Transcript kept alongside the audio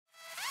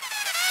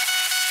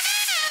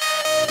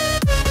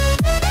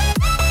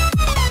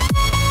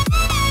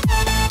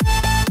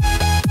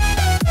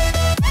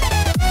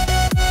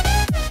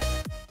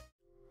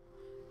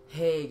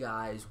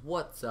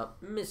what's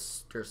up?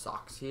 Mr.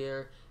 Socks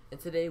here, and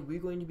today we're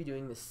going to be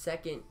doing the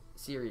second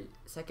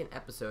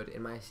episode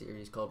in my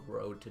series called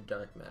Road to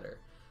Dark Matter.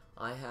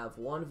 I have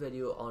one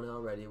video on it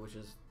already, which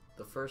is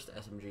the first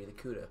SMG, the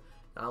CUDA,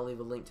 and I'll leave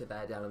a link to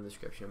that down in the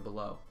description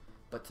below.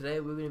 But today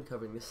we're going to be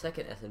covering the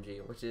second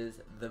SMG, which is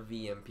the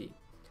VMP.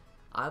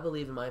 I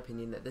believe, in my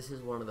opinion, that this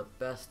is one of the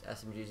best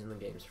SMGs in the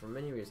games for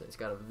many reasons. It's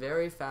got a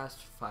very fast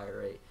fire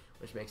rate,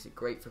 which makes it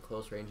great for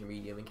close range and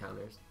medium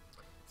encounters.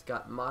 It's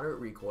got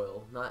moderate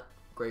recoil, not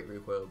great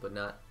recoil, but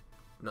no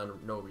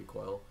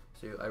recoil.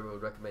 So I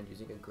would recommend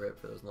using a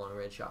grip for those long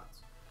range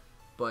shots.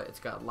 But it's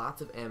got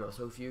lots of ammo,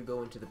 so if you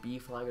go into the B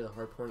flag or the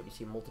hard point, you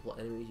see multiple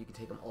enemies, you can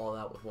take them all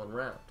out with one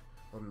round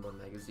or one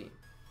magazine.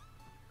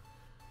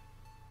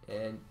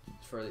 And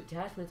for the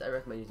attachments, I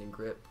recommend using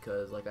grip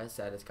because, like I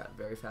said, it's got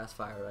very fast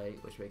fire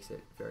rate, which makes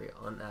it very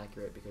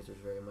inaccurate because there's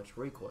very much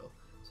recoil.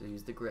 So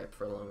use the grip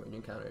for long range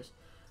encounters.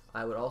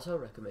 I would also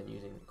recommend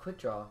using quick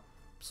draw,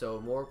 so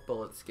more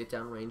bullets get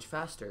down range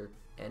faster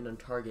and on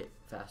target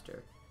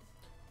faster.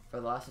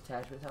 For the last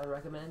attachments I would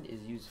recommend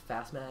is use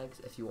fast mags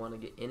if you want to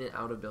get in and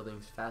out of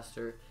buildings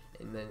faster,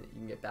 and then you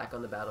can get back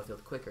on the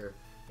battlefield quicker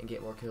and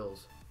get more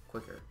kills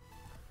quicker.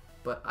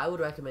 But I would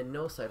recommend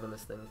no sight on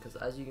this thing because,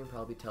 as you can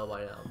probably tell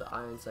by now, the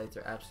iron sights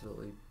are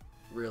absolutely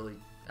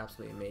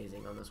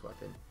amazing on this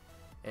weapon.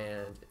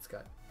 And it's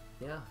got,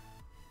 yeah,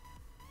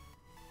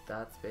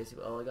 that's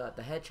basically all I got.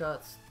 The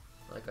headshots,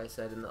 like I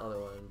said in the other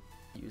one,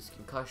 use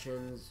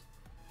concussions,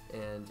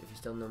 and if you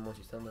stun them, once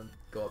you stun them,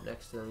 go up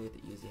next to them, get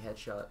the easy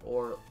headshot,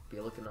 or be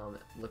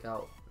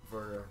lookout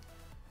for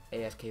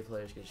AFK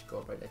players. You just go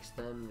up right next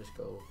to them, just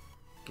go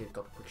get a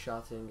couple quick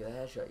shots and get a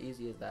headshot.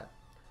 Easy as that.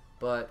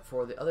 But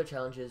for the other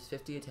challenges,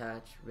 50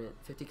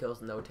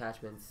 kills, no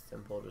attachments,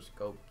 simple, just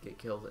go get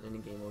kills in any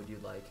game mode you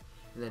like.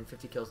 And then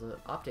 50 kills in the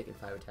optic and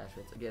 5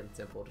 attachments, again,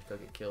 simple, just go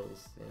get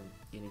kills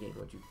in any game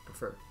mode you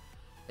prefer.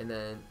 And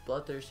then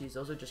bloodthirsties,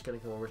 those are just going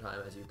to come over time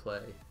as you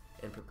play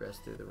and progress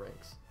through the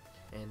ranks.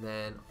 And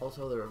then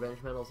also the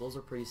revenge medals, those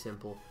are pretty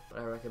simple, but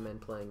I recommend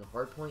playing a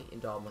hardpoint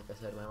and Dom, like I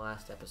said in my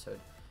last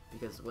episode,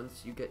 because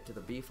once you get to the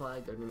B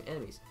flag, they're going to be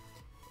enemies.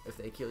 If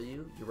they kill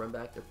you, you run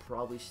back, they're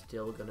probably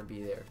still going to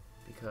be there,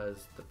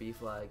 because the B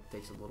flag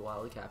takes a little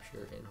while to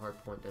capture and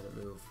hardpoint doesn't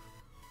move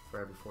for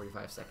every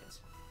 45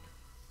 seconds.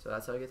 So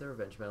that's how I get the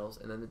revenge medals.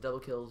 And then the double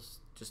kills,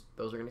 just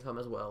those are going to come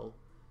as well.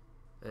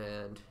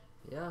 And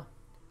yeah,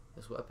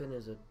 this weapon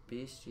is a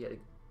beast.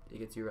 It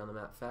gets you around the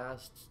map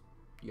fast.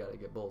 You gotta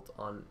get both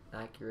on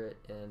accurate,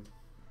 and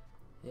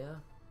yeah,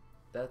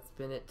 that's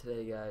been it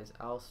today, guys.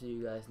 I'll see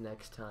you guys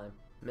next time.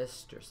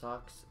 Mr.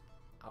 Socks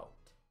out.